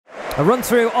A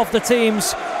run-through of the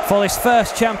teams for this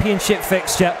first championship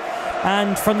fixture.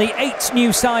 And from the 8 new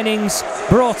signings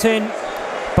brought in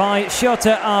by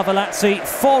Shota Arveladze,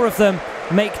 4 of them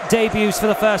make debuts for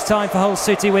the first time for Hull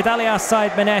City, with Alias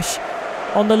Said-Manesh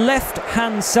on the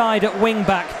left-hand side at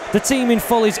wing-back. The team in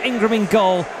full is Ingram in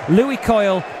goal, Louis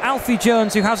Coyle, Alfie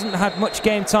Jones, who hasn't had much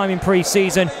game time in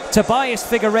pre-season, Tobias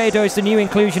Figueiredo is the new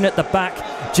inclusion at the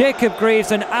back, Jacob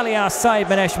Greaves and Alias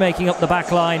Said-Manesh making up the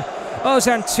back line.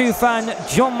 Ozan Tufan,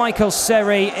 Jean-Michael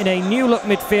Seri in a new-look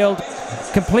midfield,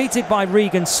 completed by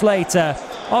Regan Slater.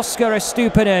 Oscar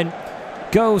Estupinan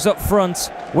goes up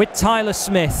front with Tyler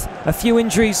Smith. A few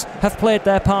injuries have played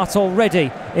their part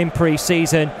already in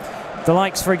pre-season. The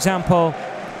likes, for example,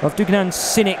 of Dugnan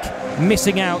Sinik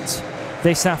missing out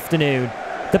this afternoon.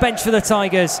 The bench for the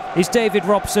Tigers is David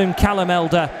Robson, Callum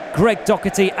Elder, Greg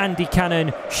Doherty, Andy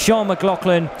Cannon, Sean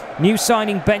McLaughlin, new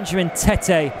signing Benjamin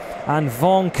Tete and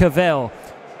Vaughan Cavell.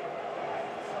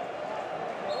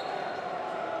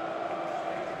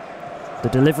 The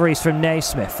delivery is from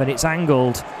Naismith and it's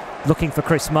angled, looking for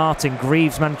Chris Martin.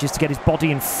 Greaves manages to get his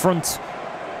body in front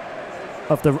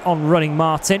of the on-running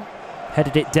Martin.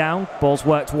 Headed it down, ball's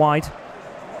worked wide.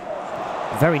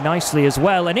 Very nicely as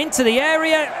well, and into the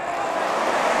area.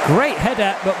 Great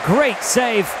header, but great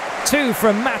save too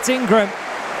from Matt Ingram.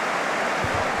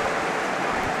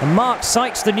 And Mark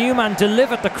Sykes, the new man,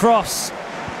 delivered the cross,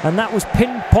 and that was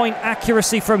pinpoint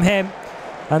accuracy from him,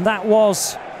 and that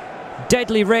was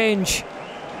deadly range,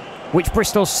 which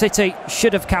Bristol City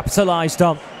should have capitalised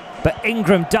on. But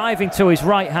Ingram, diving to his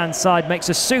right-hand side, makes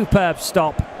a superb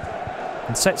stop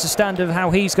and sets a standard of how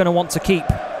he's going to want to keep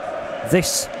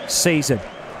this season.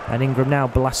 And Ingram now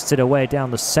blasts it away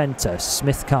down the centre.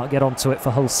 Smith can't get onto it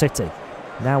for Hull City.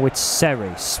 Now it's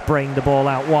Seri spraying the ball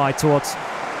out wide towards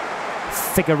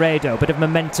Figueiredo. Bit of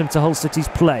momentum to Hull City's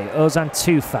play. Ozan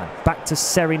Tufan back to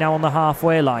Seri now on the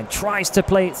halfway line. Tries to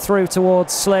play it through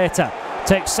towards Slater.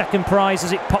 Takes second prize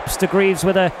as it pops to Greaves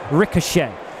with a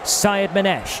ricochet.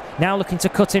 Said-Manesh now looking to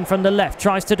cut in from the left.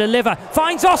 Tries to deliver.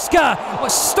 Finds Oscar.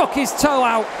 Stuck his toe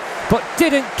out, but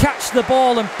didn't catch the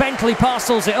ball, and Bentley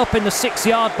parcels it up in the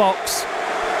 6-yard box.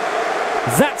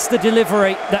 That's the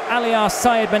delivery that Alias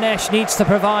Said-Manesh needs to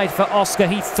provide for Oscar.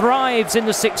 He thrives in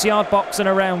the 6-yard box and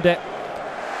around it.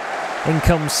 In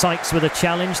comes Sykes with a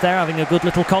challenge. They're having a good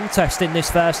little contest in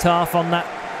this first half on that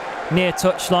near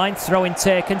touchline. Throw-in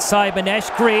taken.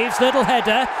 Said-Manesh, Greaves, little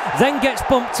header, then gets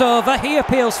bumped over. He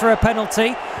appeals for a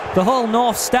penalty. The whole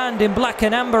north stand in black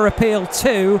and amber appeal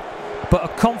too, but a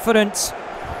confident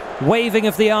waving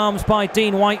of the arms by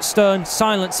Dean Whitestone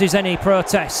silences any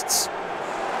protests.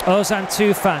 Ozan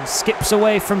Tufan skips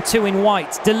away from 2 in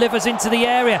white, delivers into the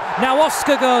area. Now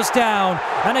Oscar goes down,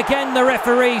 and again the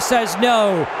referee says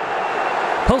no.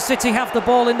 Hull City have the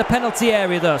ball in the penalty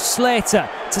area though. Slater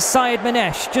to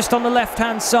Said-Manesh, just on the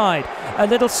left-hand side. A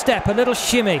little step, a little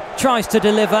shimmy, tries to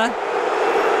deliver.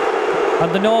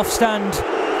 And the north stand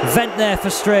vent their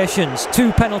frustrations.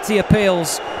 2 penalty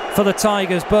appeals for the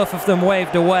Tigers, both of them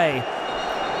waved away.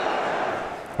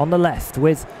 On the left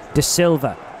with De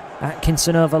Silva,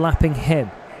 Atkinson overlapping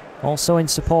him. Also in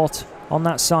support on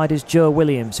that side is Joe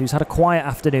Williams, who's had a quiet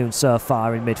afternoon so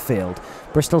far in midfield.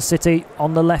 Bristol City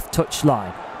on the left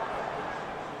touchline,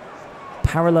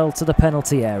 parallel to the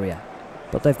penalty area,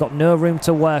 but they've got no room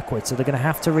to work with, so they're going to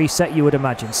have to reset, you would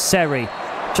imagine. Seri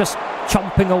just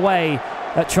chomping away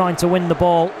at trying to win the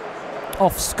ball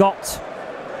off Scott.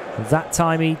 That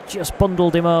time he just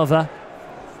bundled him over.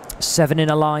 7 in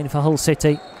a line for Hull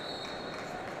City.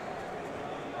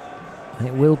 And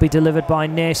it will be delivered by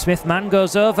Naismith. Man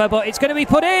goes over, but it's going to be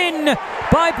put in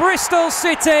by Bristol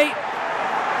City.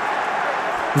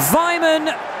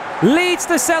 Vyman leads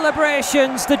the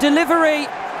celebrations. The delivery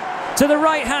to the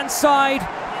right-hand side,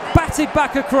 batted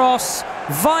back across.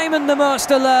 Vyman the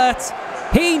most alert.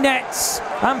 He nets,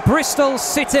 and Bristol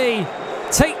City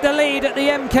take the lead at the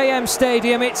MKM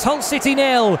Stadium. It's Hull City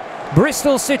 0,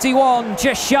 Bristol City 1,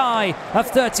 just shy of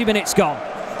 30 minutes gone.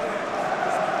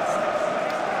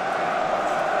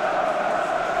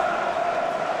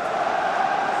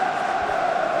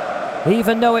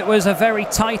 Even though it was a very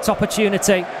tight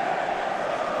opportunity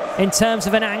in terms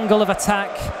of an angle of attack,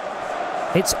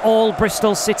 it's all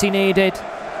Bristol City needed.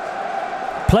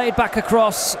 Played back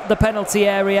across the penalty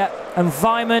area, and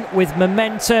Vyman with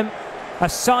momentum, a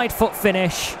side foot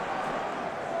finish.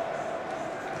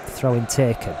 Throw-in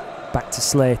taken, back to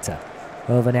Slater,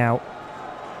 over now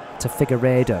to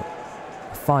Figueiredo.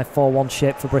 A 5-4-1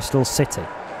 shape for Bristol City.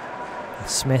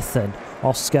 Smith and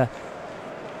Oscar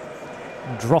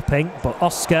dropping, but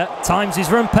Oscar times his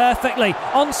run perfectly.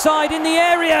 Onside in the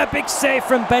area, big save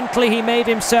from Bentley. He made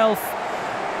himself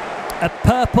a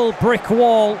purple brick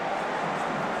wall.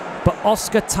 But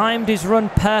Oscar timed his run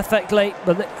perfectly,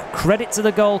 but credit to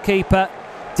the goalkeeper.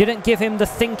 Didn't give him the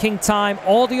thinking time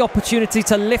or the opportunity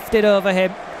to lift it over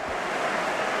him.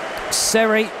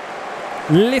 Seri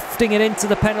lifting it into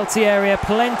the penalty area,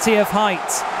 plenty of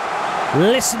height.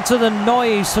 Listen to the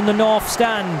noise from the north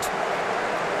stand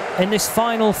in this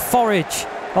final forage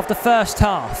of the first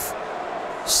half.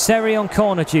 Seri on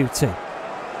corner duty.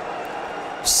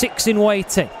 6 in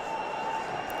waiting.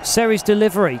 Seri's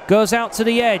delivery goes out to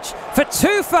the edge for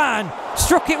Tufan.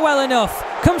 Struck it well enough.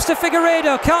 Comes to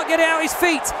Figueiredo, can't get it out his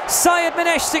feet. Syed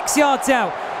Manesh 6 yards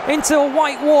out into a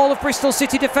white wall of Bristol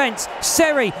City defence.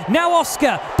 Seri, now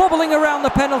Oscar, bubbling around the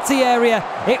penalty area.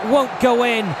 It won't go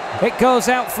in. It goes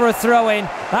out for a throw-in.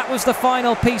 That was the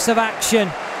final piece of action.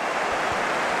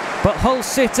 But Hull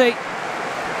City,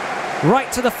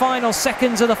 right to the final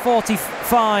seconds of the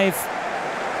 45,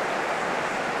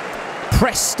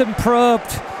 pressed and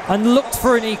probed and looked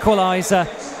for an equaliser.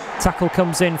 Tackle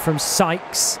comes in from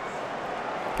Sykes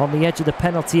on the edge of the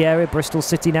penalty area. Bristol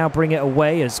City now bring it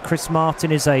away as Chris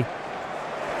Martin is a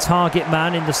target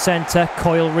man in the centre.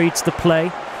 Coyle reads the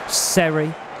play.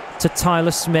 Seri to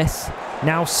Tyler Smith.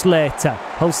 Now Slater.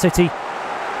 Hull City,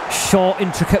 short,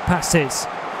 intricate passes.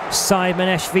 Syed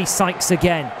Manesh v Sykes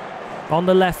again on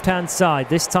the left-hand side.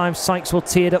 This time Sykes will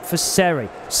tee it up for Seri.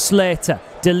 Slater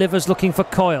delivers looking for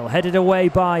Coyle. Headed away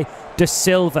by De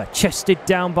Silva. Chested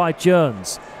down by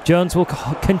Jones. Jones will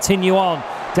continue on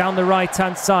down the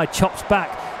right-hand side. Chops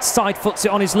back. Side foots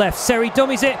it on his left. Seri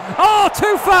dummies it. Oh,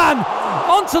 Tufan!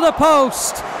 Onto the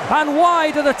post and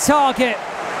wide of the target.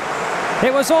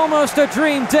 It was almost a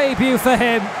dream debut for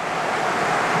him.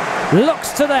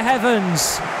 Looks to the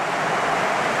heavens.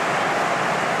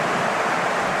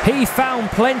 He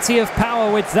found plenty of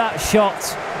power with that shot.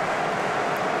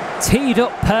 Teed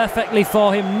up perfectly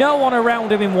for him. No one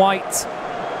around him in white.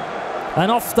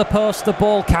 And off the post the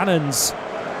ball cannons.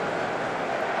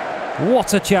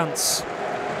 What a chance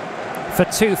for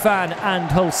Tufan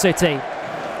and Hull City.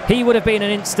 He would have been an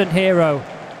instant hero.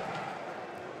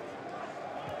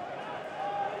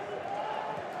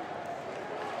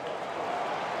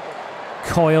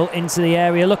 Coyle into the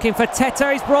area looking for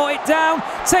Tete. He's brought it down,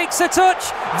 takes a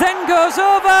touch, then goes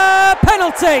over.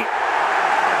 Penalty.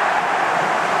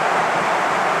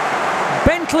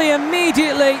 Bentley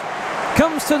immediately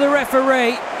comes to the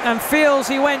referee and feels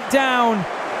he went down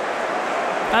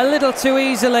a little too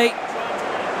easily.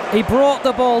 He brought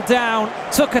the ball down,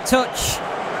 took a touch,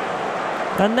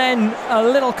 and then a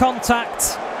little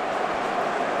contact.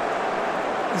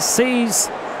 Sees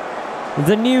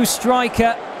the new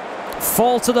striker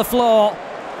fall to the floor,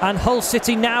 and Hull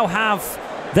City now have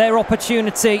their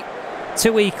opportunity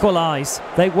to equalise.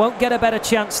 They won't get a better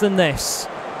chance than this.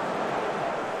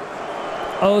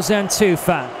 Ozan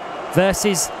Tufan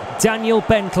versus Daniel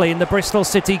Bentley in the Bristol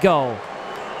City goal.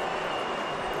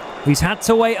 He's had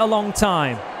to wait a long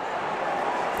time,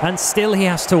 and still he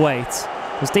has to wait,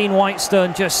 as Dean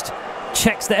Whitestone just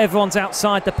checks that everyone's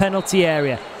outside the penalty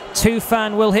area.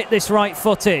 Tufan will hit this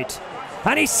right-footed,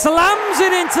 and he slams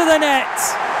it into the net.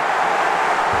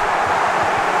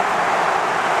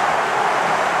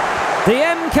 The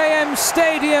MKM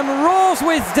Stadium roars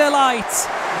with delight,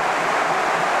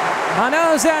 and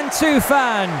Ozan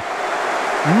Tufan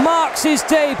marks his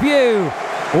debut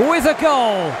with a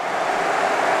goal.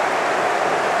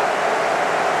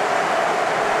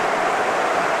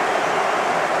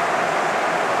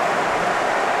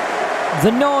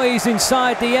 The noise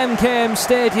inside the MKM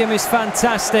Stadium is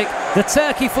fantastic. The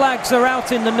turkey flags are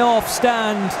out in the north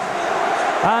stand,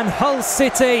 and Hull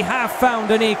City have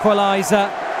found an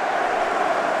equaliser.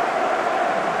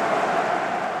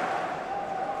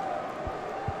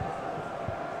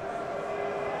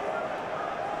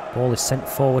 Ball is sent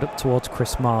forward up towards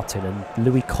Chris Martin, and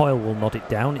Louis Coyle will nod it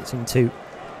down. It's into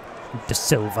De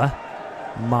Silva.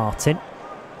 Martin.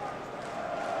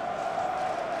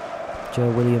 Joe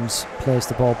Williams plays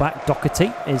the ball back.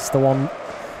 Doherty is the one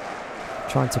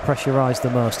trying to pressurise the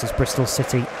most, as Bristol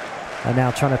City are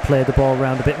now trying to play the ball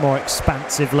around a bit more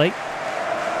expansively.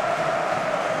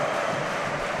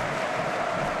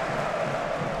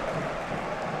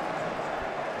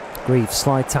 Greaves,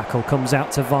 slide tackle, comes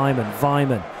out to Vyman.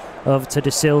 Vyman over to De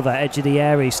Silva, edge of the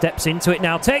area. He steps into it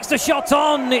now, takes the shot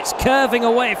on. It's curving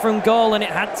away from goal, and it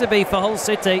had to be for Hull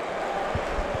City.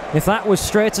 If that was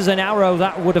straight as an arrow,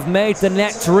 that would have made the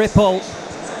net ripple.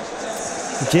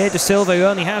 Jay De Silva, who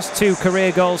only has 2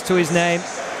 career goals to his name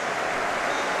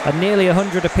and nearly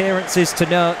 100 appearances to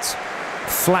note,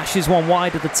 flashes one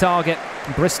wide of the target.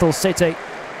 Bristol City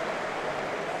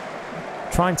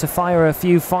trying to fire a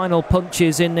few final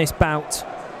punches in this bout.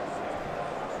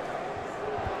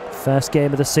 First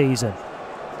game of the season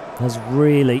has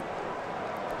really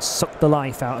sucked the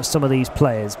life out of some of these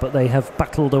players, but they have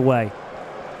battled away.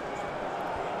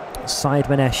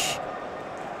 Said-Manesh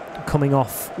coming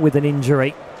off with an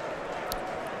injury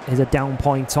is a down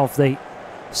point of the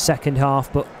second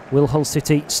half, but will Hull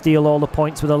City steal all the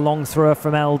points with a long throw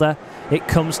from Elder? It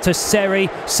comes to Seri.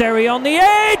 Seri on the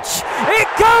edge! It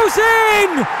goes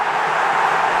in!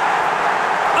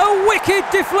 A wicked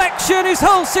deflection is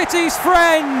Hull City's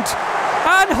friend,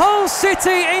 and Hull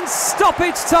City in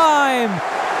stoppage time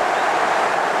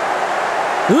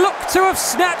look to have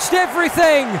snatched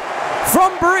everything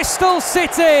from Bristol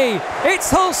City. It's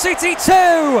Hull City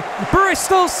 2,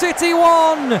 Bristol City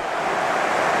 1.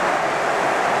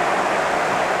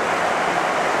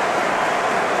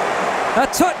 A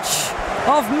touch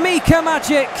of Mika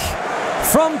magic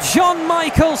from John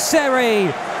Michael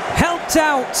Seri, helped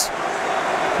out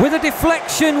with a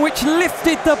deflection which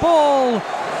lifted the ball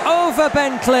over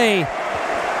Bentley.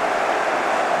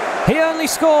 He only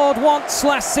scored once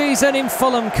last season in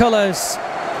Fulham colours,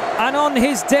 and on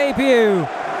his debut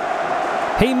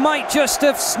he might just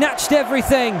have snatched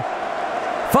everything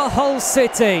for Hull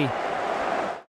City.